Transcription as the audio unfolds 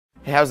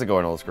Hey, how's it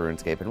going, Old School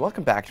Runescape, and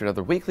welcome back to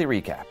another weekly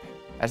recap.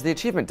 As the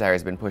achievement diary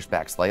has been pushed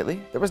back slightly,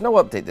 there was no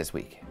update this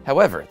week.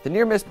 However, the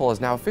near miss poll has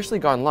now officially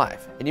gone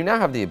live, and you now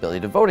have the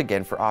ability to vote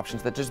again for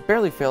options that just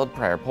barely failed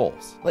prior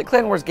polls, like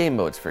Clan Wars game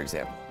modes for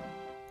example,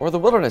 or the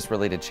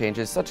wilderness-related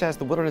changes such as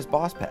the wilderness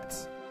boss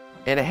pets,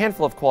 and a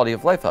handful of quality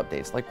of life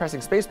updates like pressing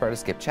spacebar to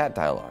skip chat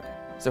dialogue.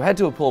 So head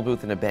to a poll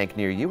booth in a bank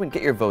near you and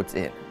get your votes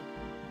in.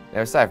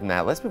 Now aside from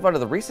that, let's move on to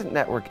the recent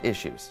network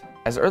issues,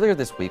 as earlier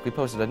this week we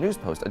posted a news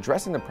post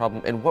addressing the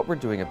problem and what we're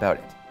doing about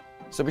it.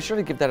 So be sure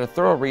to give that a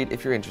thorough read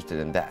if you're interested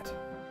in that.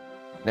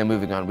 Now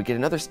moving on, we get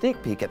another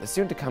sneak peek at the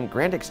soon-to-come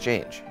Grand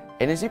Exchange.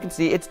 And as you can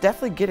see, it's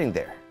definitely getting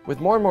there.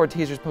 With more and more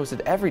teasers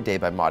posted every day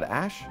by Mod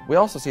Ash, we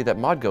also see that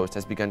Mod Ghost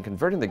has begun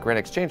converting the Grand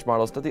Exchange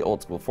models to the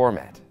old school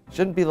format.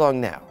 Shouldn't be long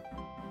now.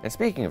 And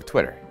speaking of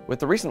Twitter, with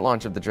the recent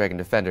launch of the Dragon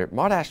Defender,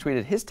 Mod Ash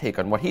tweeted his take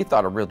on what he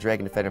thought a real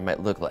Dragon Defender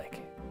might look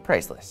like.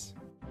 Priceless.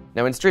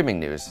 Now in streaming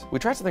news, we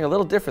tried something a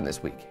little different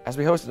this week, as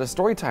we hosted a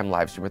storytime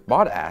livestream with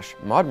Mod Ash,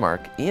 Mod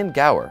Mark, Ian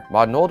Gower,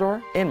 Mod Noldor,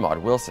 and Mod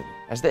Wilson,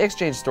 as they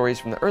exchanged stories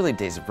from the early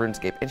days of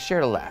RuneScape and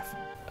shared a laugh.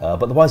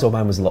 But the Wise Old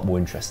Man was a lot more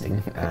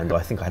interesting, and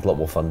I think I had a lot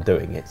more fun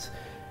doing it.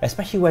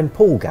 Especially when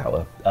Paul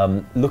Gower,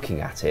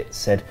 looking at it,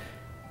 said,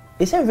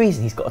 "Is there a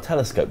reason he's got a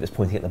telescope that's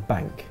pointing at the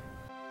bank?"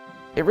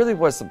 It really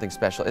was something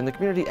special, and the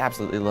community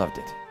absolutely loved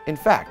it. In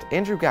fact,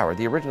 Andrew Gower,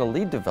 the original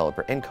lead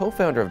developer and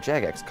co-founder of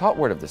Jagex, caught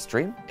word of the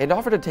stream and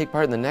offered to take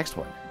part in the next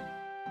one.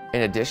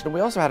 In addition,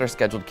 we also had our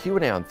scheduled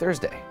Q&A on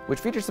Thursday,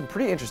 which featured some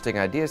pretty interesting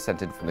ideas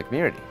sent in from the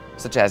community,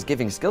 such as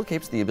giving skill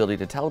capes the ability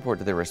to teleport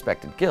to their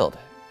respected guild,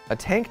 a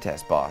tank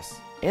test boss,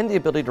 and the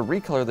ability to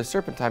recolor the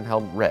Serpentine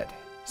helm red.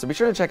 So be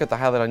sure to check out the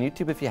highlight on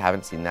YouTube if you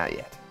haven't seen that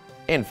yet.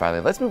 And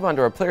finally, let's move on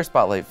to our player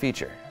spotlight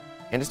feature.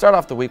 And to start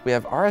off the week, we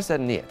have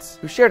RSN Nietz,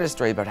 who shared his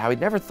story about how he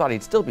never thought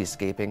he'd still be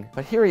scaping,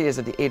 but here he is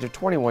at the age of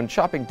 21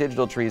 chopping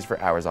digital trees for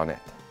hours on end.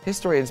 His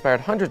story inspired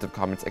hundreds of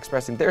comments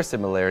expressing their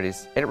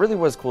similarities, and it really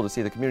was cool to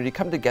see the community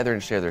come together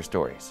and share their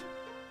stories.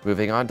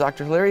 Moving on,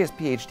 Dr. Hilarious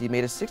PhD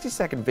made a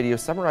 60-second video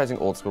summarizing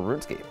Old School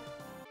Runescape.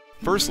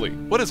 Firstly,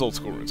 what is Old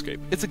School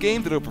Runescape? It's a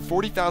game that over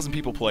 40,000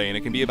 people play, and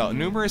it can be about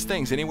numerous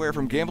things, anywhere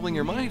from gambling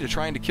your money to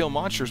trying to kill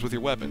monsters with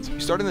your weapons.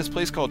 You start in this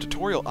place called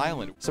Tutorial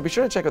Island. So be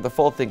sure to check out the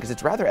full thing because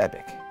it's rather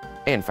epic.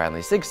 And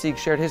finally, Sig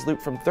shared his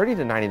loot from 30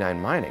 to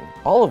 99 mining,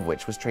 all of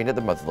which was trained at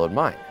the Motherload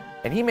mine.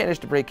 And he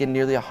managed to break in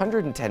nearly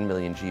 110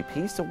 million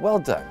GP, so well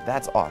done,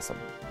 that's awesome.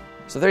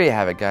 So there you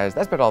have it guys,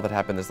 that's about all that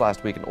happened this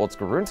last week in Old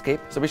School RuneScape,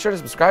 so be sure to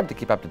subscribe to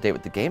keep up to date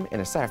with the game,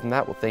 and aside from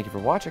that, we'll thank you for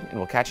watching, and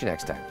we'll catch you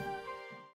next time.